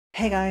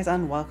Hey guys,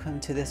 and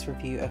welcome to this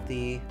review of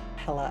the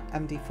Hella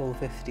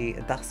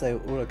MD450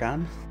 Dassault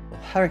Ouragan, or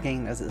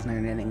Hurricane as it's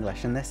known in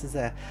English, and this is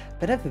a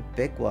bit of a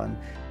big one.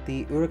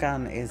 The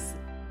Ouragan is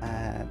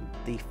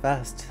the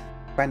first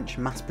French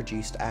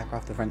mass-produced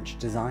aircraft, the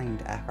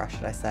French-designed aircraft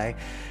should I say,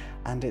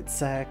 and it's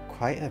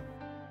quite an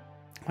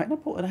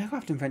important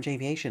aircraft in French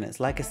aviation. Its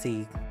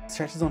legacy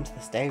stretches on to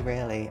this day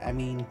really. I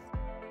mean,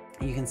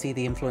 you can see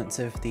the influence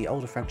of the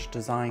older French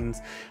designs,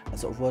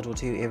 sort of World War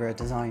II era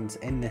designs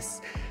in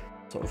this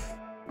sort of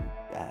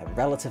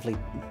relatively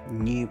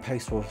new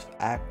post-war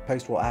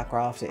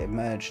aircraft. It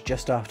emerged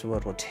just after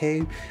World War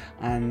II,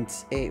 and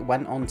it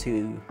went on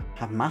to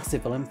have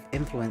massive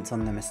influence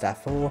on the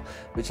MD450,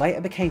 which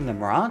later became the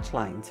Mirage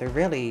line. So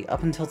really,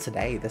 up until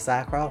today, this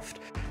aircraft,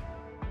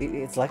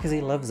 its legacy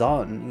lives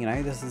on. You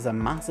know, this is a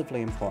massively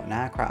important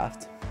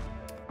aircraft.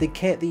 The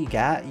kit that you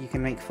get, you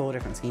can make 4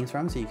 different schemes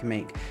from. So you can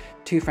make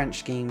 2 French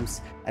schemes,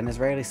 an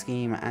Israeli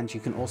scheme, and you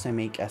can also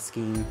make a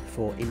scheme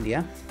for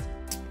India.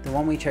 The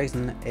one we've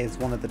chosen is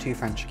one of the 2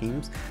 French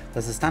schemes.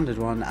 There's a standard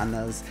one and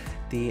there's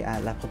the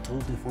La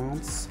Patrouille de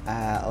France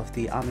of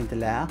the Armée de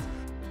l'Air,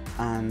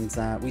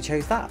 and we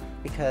chose that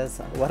because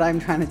what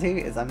I'm trying to do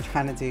is I'm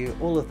trying to do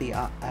all of the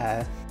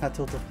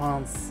Patrouille de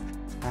France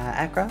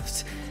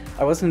aircraft.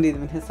 I was going to do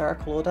them in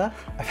historical order.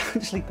 I've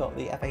actually got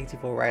the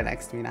F-84 right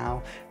next to me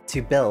now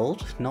to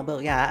build. Not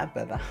built yet,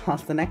 but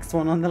that's the next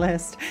one on the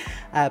list.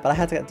 But I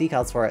had to get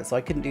decals for it, so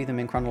I couldn't do them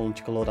in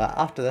chronological order.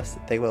 After this,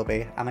 they will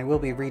be. And I will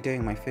be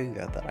redoing my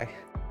Fuga that I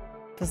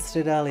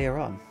visited earlier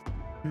on.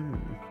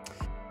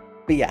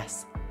 But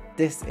yes,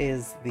 this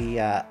is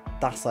the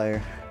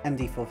Dassault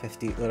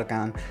MD450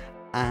 Ouragan.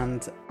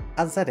 And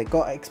as I said, it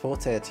got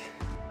exported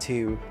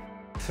to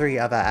 3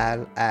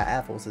 other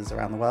air forces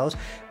around the world,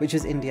 which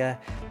is India,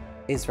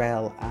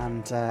 Israel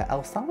and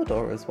El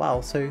Salvador as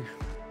well, so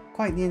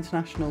quite the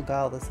international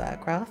girl, this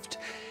aircraft.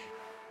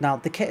 Now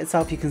the kit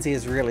itself, you can see,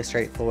 is really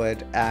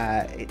straightforward.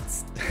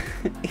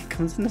 It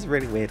comes in this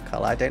really weird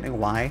colour. I don't know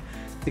why,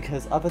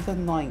 because other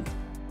than like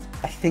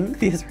I think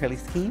the Israeli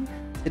scheme,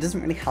 it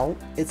doesn't really help.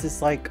 It's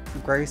this like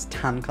gross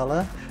tan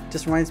colour,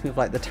 just reminds me of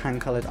like the tan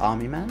coloured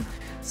army men,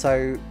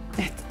 so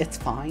it's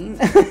fine.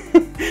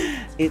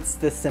 It's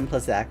the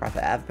simplest aircraft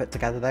I ever put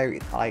together though,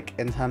 like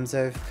in terms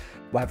of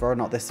whether or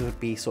not this would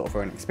be sort of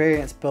for an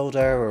experienced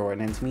builder or an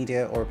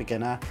intermediate or a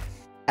beginner,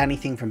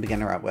 anything from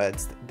beginner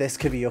upwards. This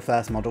could be your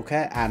first model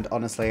kit, and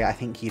honestly I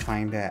think you'd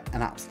find it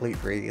an absolute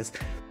breeze.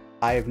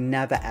 I've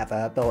never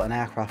ever built an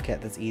aircraft kit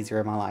that's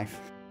easier in my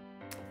life.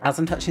 As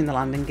I'm touching the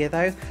landing gear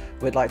though,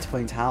 we'd like to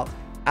point out,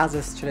 as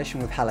is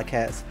tradition with heli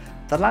kits,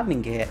 the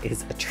landing gear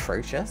is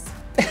atrocious.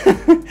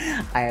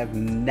 I have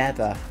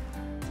never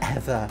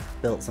ever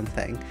built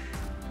something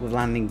with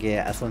landing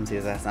gear as flimsy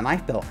as this, and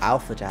I've built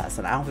Alpha Jets,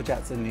 and Alpha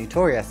Jets are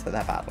notorious for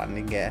their bad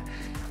landing gear,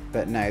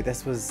 but no,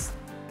 this was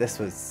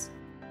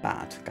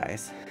bad,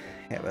 guys.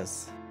 It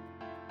was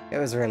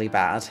really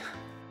bad,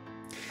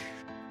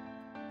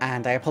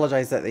 and I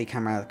apologise that the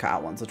camera cut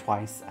out once or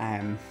twice.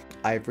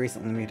 I've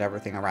recently moved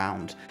everything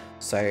around,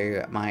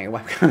 so my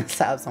webcam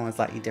setup's almost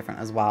slightly different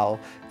as well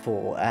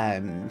for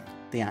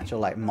the actual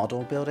like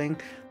model building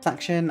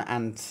section,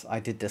 and I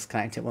did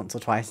disconnect it once or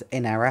twice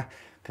in error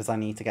because I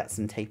need to get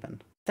some tape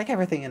and stick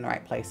everything in the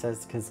right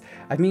places, because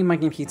I've moved my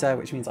computer,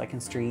 which means I can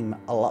stream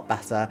a lot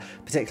better,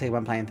 particularly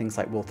when playing things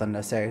like War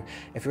Thunder. So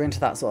if you're into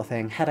that sort of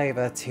thing, head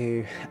over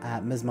to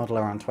Ms.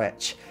 Modeler on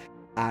Twitch,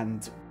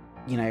 and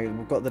you know,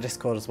 we've got the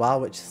Discord as well,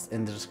 which is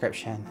in the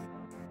description.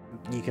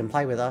 You can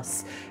play with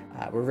us.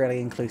 We're a really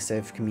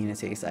inclusive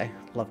community, so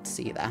love to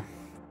see you there.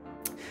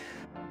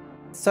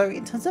 So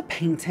in terms of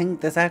painting,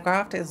 this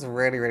aircraft is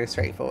really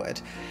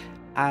straightforward.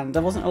 And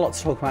there wasn't a lot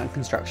to talk about in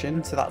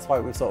construction, so that's why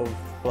we've sort of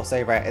glossed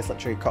over it. It's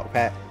literally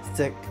cockpit,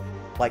 stick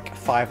like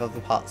 5 other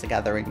parts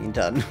together and you're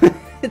done.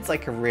 It's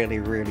like a really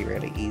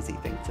easy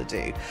thing to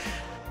do.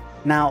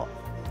 Now,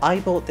 I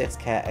bought this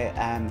kit,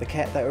 the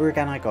kit that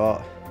Ouragan I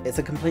got, it's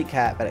a complete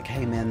kit, but it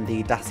came in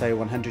the Dassault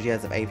 100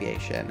 Years of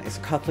Aviation. It's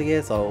a couple of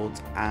years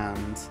old,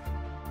 and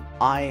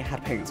I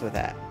had paints with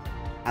it,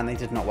 and they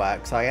did not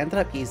work, so I ended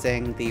up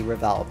using the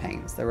Revell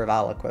paints, the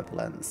Revell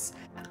equivalents,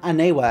 and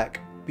they work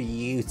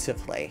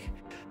beautifully.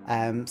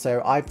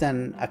 So I've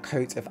done a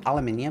coat of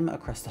aluminium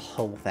across the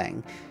whole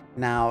thing.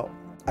 Now,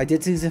 I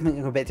did do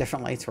something a bit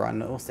different later on,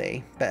 we'll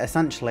see, but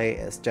essentially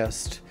it's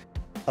just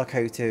a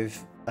coat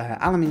of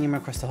aluminium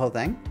across the whole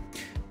thing.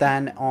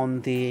 Then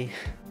on the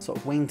sort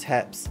of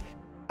wingtips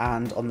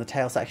and on the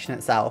tail section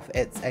itself,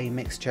 it's a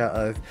mixture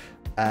of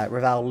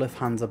Revell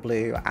Lufthansa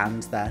blue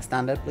and their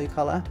standard blue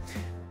colour,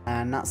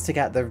 and that's to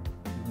get the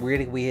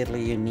really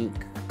weirdly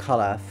unique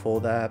colour for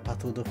the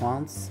Patrouille de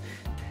France.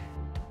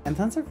 In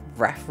terms of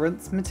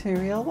reference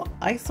material,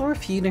 I saw a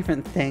few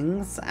different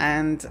things,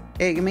 and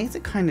it makes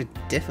it kind of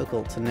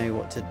difficult to know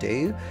what to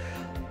do.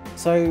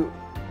 So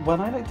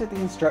when I looked at the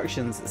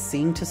instructions, it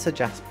seemed to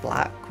suggest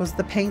black was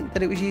the paint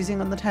that it was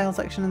using on the tail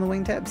section and the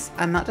wingtips,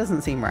 and that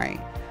doesn't seem right.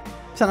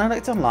 So then I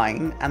looked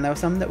online, and there were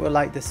some that were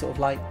like this sort of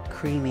like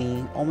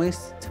creamy,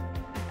 almost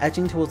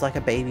edging towards like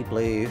a baby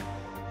blue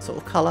sort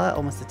of colour,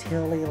 almost a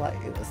tealy,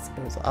 like it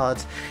was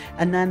odd.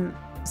 And then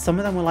some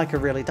of them were like a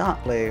really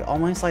dark blue,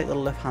 almost like the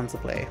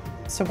Lufthansa blue.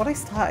 So what I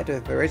started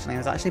with originally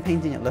was actually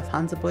painting it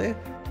Lufthansa blue,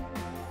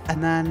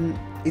 and then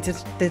it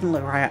just didn't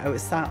look right. I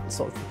was sat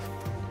sort of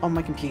on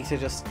my computer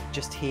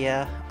just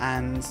here,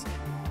 and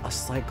I was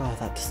just like, oh,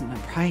 that doesn't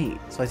look right.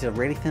 So I did a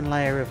really thin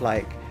layer of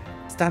like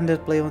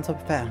standard blue on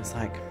top of it, and I was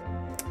like,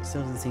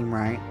 still doesn't seem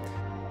right.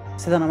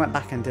 So then I went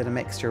back and did a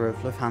mixture of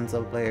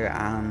Lufthansa blue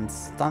and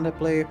standard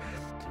blue.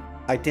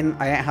 I didn't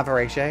have a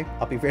ratio,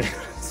 I'll be really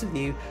honest with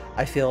you.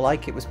 I feel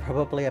like it was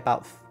probably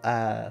about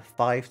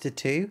 5 to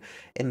 2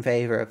 in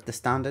favour of the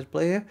standard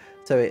blue,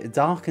 so it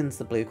darkens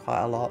the blue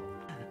quite a lot.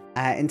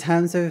 In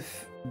terms of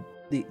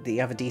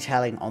the other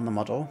detailing on the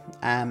model,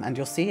 and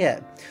you'll see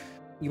it,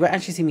 you won't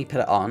actually see me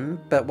put it on,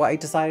 but what I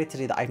decided to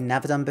do that I've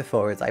never done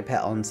before is I put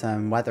on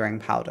some weathering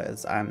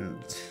powders,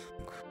 and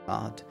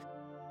God,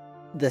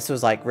 this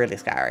was like really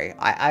scary.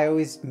 I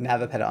always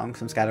never put it on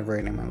because I'm scared of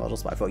ruining my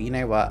models, but I thought, you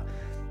know what?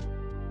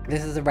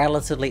 This is a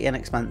relatively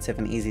inexpensive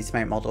and easy to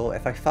make model.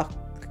 If I fuck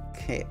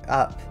it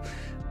up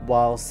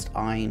whilst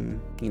I'm,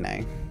 you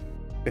know,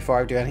 before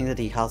I do any of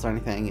the decals or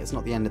anything, it's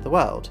not the end of the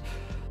world.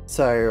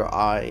 So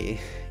I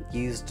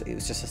used, it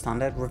was just a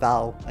standard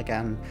Revell,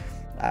 again,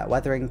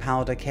 weathering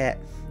powder kit,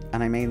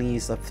 and I mainly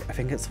use, I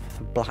think it's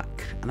a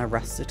black and a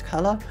rusted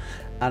colour,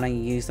 and I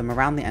use them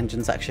around the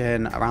engine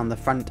section, around the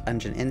front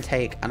engine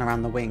intake, and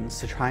around the wings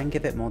to try and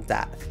give it more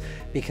depth,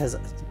 because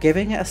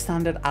giving it a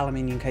standard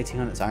aluminium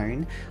coating on its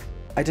own,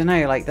 I don't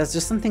know, like there's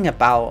just something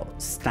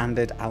about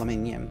standard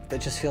aluminium that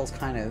just feels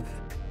kind of,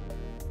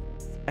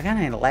 I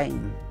don't know,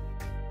 lame.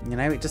 You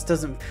know, it just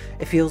doesn't,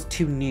 it feels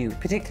too new,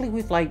 particularly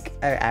with like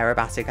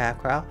aerobatic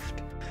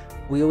aircraft.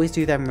 We always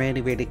do them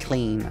really, really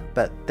clean,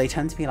 but they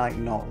tend to be like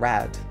not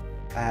red.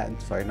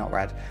 Sorry, not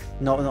red,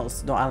 not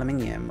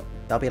aluminium.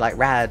 They'll be like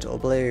red or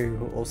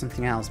blue or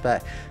something else.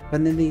 But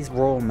when they're these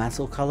raw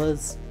metal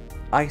colors,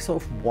 I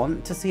sort of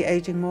want to see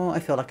aging more. I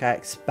feel like I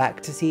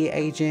expect to see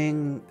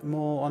aging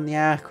more on the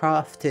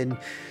aircraft and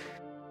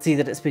see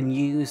that it's been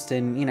used,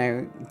 and you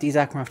know, these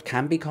aircraft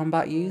can be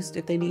combat used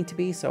if they need to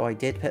be, so I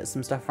did put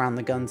some stuff around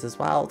the guns as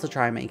well to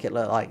try and make it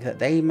look like that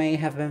they may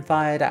have been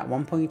fired at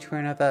one point or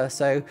another.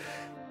 So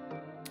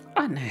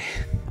I don't know,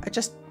 I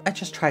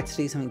just tried to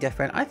do something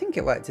different. I think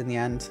it worked in the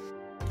end.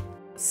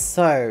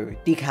 So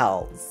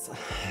decals,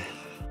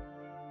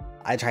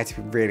 I tried to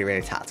be really,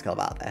 really tactical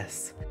about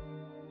this.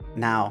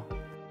 Now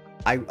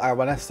I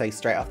want to say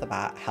straight off the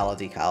bat, hella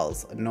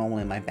decals are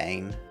normally my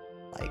bane,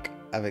 like,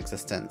 of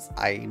existence.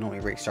 I normally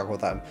really struggle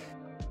with them.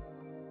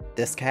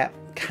 This kit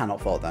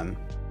cannot fault them.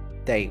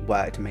 They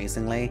worked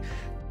amazingly.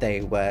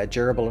 They were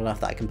durable enough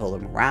that I can pull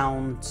them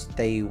around.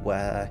 They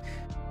were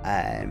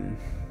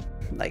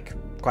like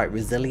quite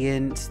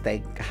resilient.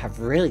 They have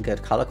really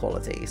good color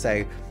quality.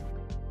 So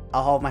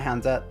I'll hold my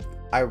hands up.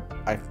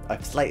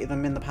 I've slated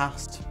them in the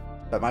past,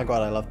 but my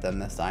god, I loved them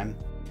this time.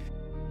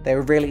 They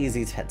were really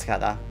easy to put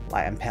together,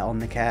 like, and put on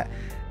the kit.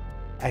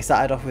 I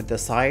started off with the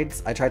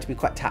sides. I tried to be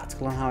quite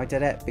tactical on how I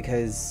did it,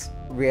 because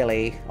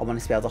really I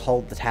wanted to be able to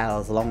hold the tail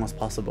as long as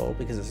possible,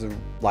 because it's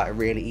a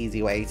really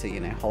easy way to, you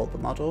know, hold the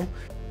model.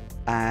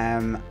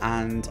 And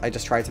I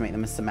just tried to make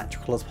them as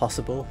symmetrical as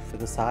possible for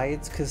the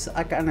sides, because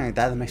I don't know,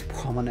 they're the most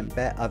prominent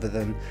bit other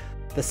than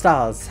the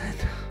stars.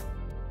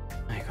 Oh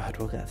my god,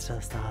 we'll get to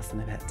the stars in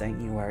a bit, don't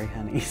you worry,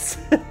 honeys.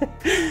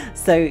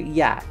 So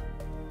yeah,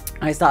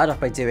 I started off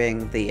by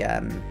doing the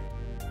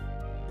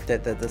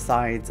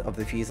sides of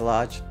the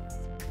fuselage.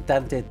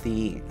 Then did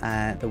the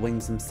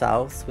wings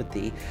themselves with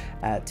the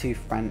 2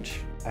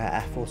 French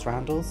Air Force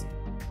roundels,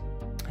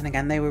 and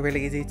again they were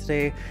really easy to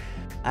do.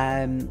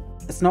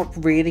 It's not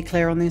really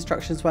clear on the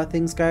instructions where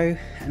things go,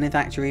 and in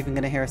fact you're even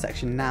going to hear a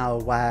section now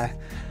where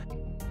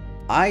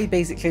I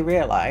basically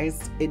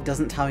realised it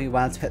doesn't tell you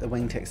where to put the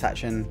wingtip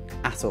section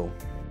at all.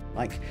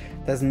 Like,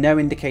 there's no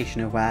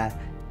indication of where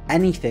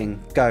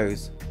anything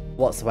goes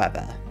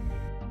whatsoever.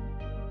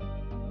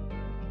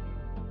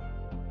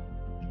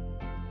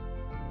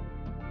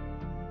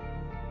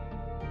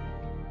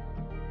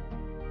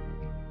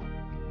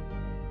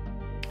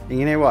 And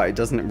you know what? It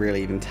doesn't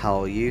really even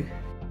tell you.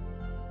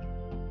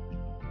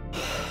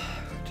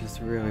 Just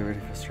really, really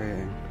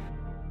frustrating.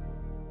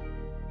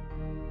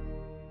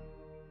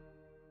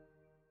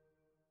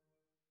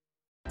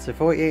 So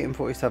 48 and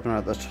 47 are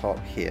at the top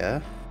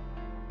here,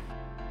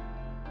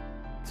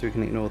 so we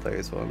can ignore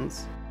those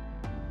ones.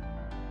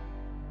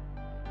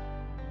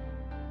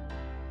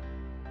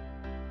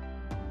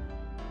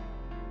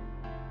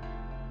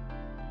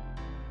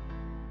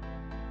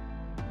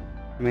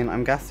 I mean,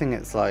 I'm guessing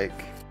it's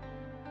like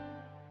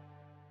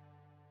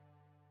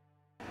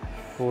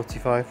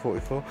 45,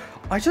 44.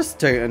 I just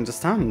don't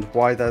understand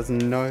why there's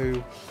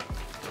no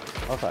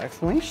other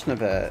explanation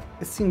of it.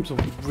 It seems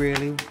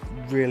really,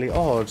 really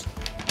odd.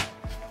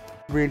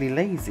 Really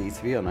lazy,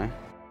 to be honest.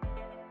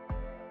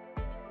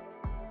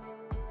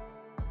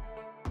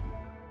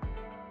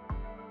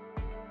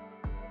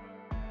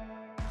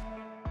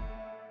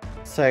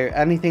 So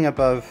anything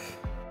above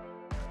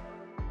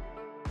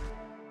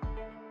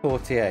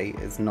 48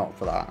 is not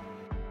for that.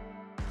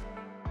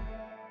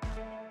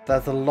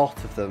 there's a lot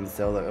of them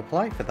still that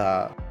apply for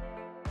that.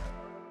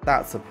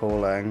 That's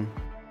appalling.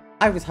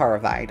 I was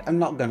horrified, I'm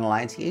not gonna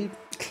lie to you.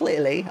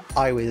 Clearly,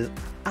 I was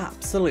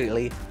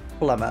absolutely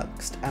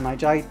flummoxed, and I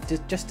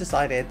just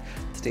decided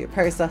to do a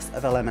process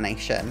of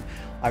elimination.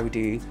 I would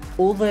do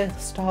all the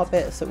star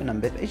bits that were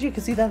numbered. As you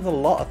can see, there's a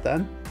lot of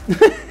them.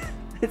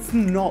 It's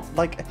not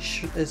like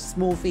a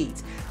small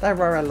feat.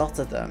 There are a lot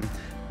of them,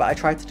 but I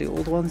tried to do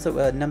all the ones that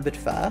were numbered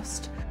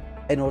first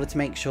in order to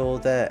make sure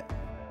that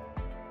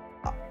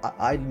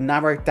I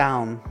narrowed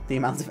down the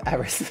amount of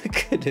errors that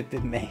could have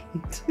been made.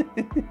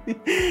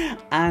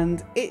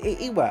 And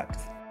it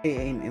worked.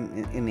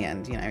 In the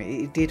end, you know,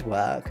 it did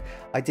work.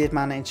 I did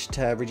manage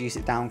to reduce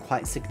it down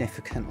quite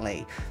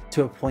significantly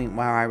to a point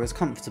where I was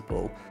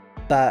comfortable,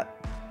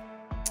 but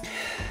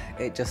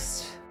it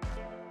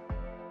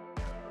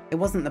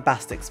wasn't the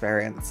best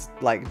experience.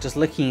 Like, just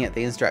looking at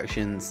the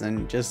instructions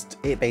and just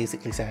it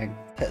basically saying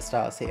put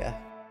stars here,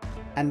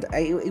 and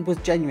it was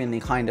genuinely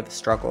kind of a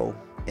struggle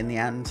in the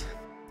end.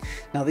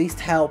 Now these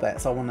tail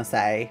bits, I want to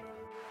say,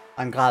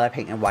 I'm glad I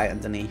painted white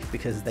underneath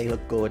because they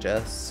look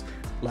gorgeous.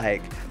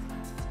 Like,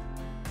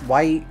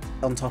 white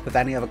on top of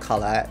any other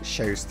colour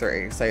shows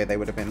through, so they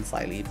would have been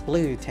slightly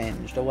blue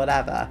tinged or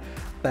whatever,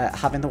 but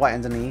having the white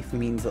underneath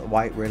means that the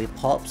white really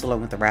pops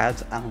along with the red,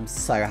 and I'm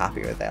so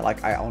happy with it.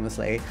 Like, I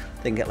honestly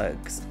think it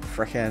looks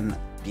freaking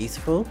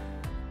beautiful.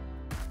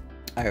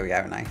 Oh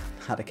yeah, and I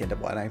had a kid at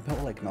one eye, but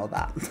we'll ignore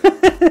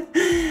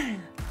that.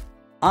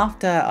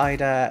 After I'd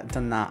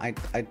done that,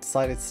 I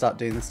decided to start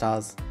doing the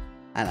stars,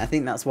 and I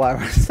think that's why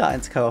I was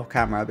starting to go off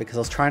camera, because I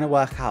was trying to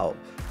work out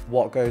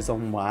what goes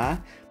on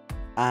where,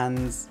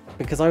 and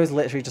because I was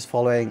literally just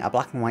following a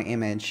black and white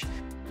image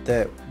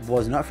that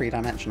was not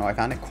three-dimensional, I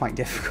found it quite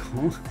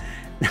difficult.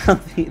 Now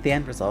the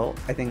end result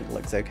I think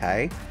looks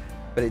okay,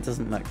 but it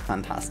doesn't look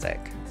fantastic,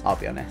 I'll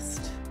be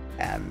honest.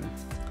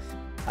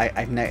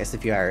 I've noticed a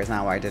few areas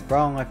now where I did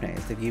wrong. I've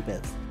noticed a few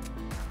bits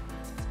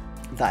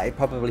that I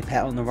probably put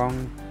on the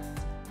wrong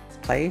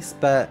place,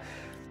 but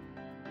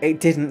it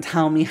didn't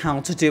tell me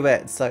how to do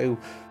it, so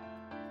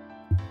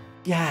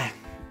yeah.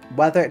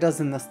 Whether it does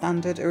in the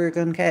standard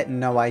Ouragan kit,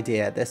 no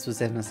idea. This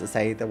was in, as I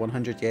say, the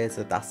 100 years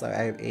of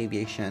Dassault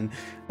Aviation,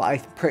 but I'm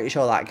pretty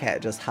sure that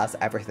kit just has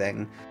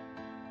everything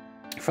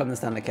from the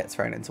standard kits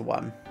thrown into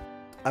one.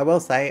 I will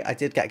say, I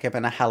did get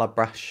given a Hella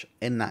brush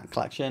in that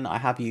collection. I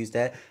have used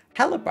it.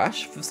 Hella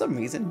brush, for some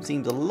reason,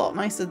 seems a lot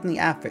nicer than the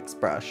Airfix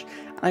brush,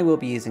 and I will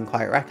be using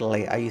quite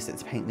regularly. I used it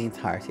to paint the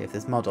entirety of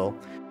this model,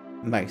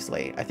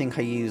 mostly. I think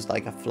I used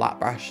like a flat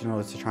brush in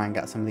order to try and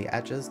get some of the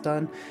edges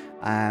done,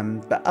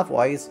 but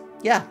otherwise,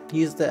 yeah,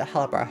 used the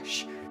Hella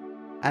brush,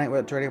 and it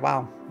worked really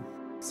well.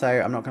 So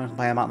I'm not going to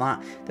complain about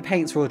that. The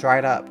paints were all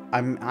dried up.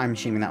 I'm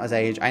assuming that was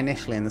age. I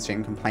initially in the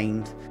stream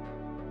complained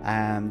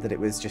that it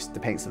was just the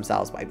paints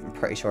themselves, but I'm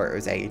pretty sure it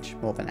was age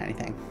more than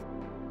anything.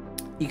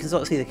 You can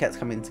sort of see the kits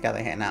coming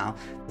together here now.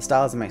 The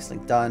stars are mostly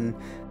done,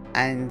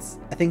 and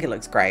I think it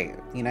looks great.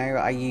 You know,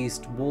 I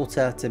used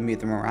water to move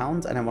them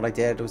around, and then what I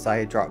did was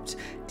I dropped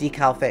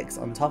decal fix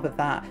on top of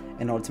that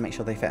in order to make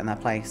sure they fit in their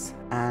place,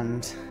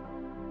 and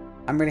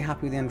I'm really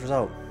happy with the end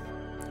result.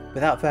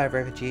 Without further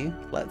ado,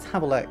 let's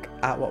have a look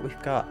at what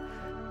we've got.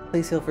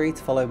 Please feel free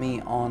to follow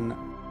me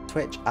on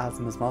Twitch as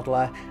Ms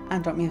Modeler,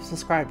 and drop me a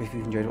subscribe if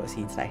you've enjoyed what you've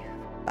seen today.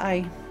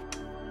 Bye!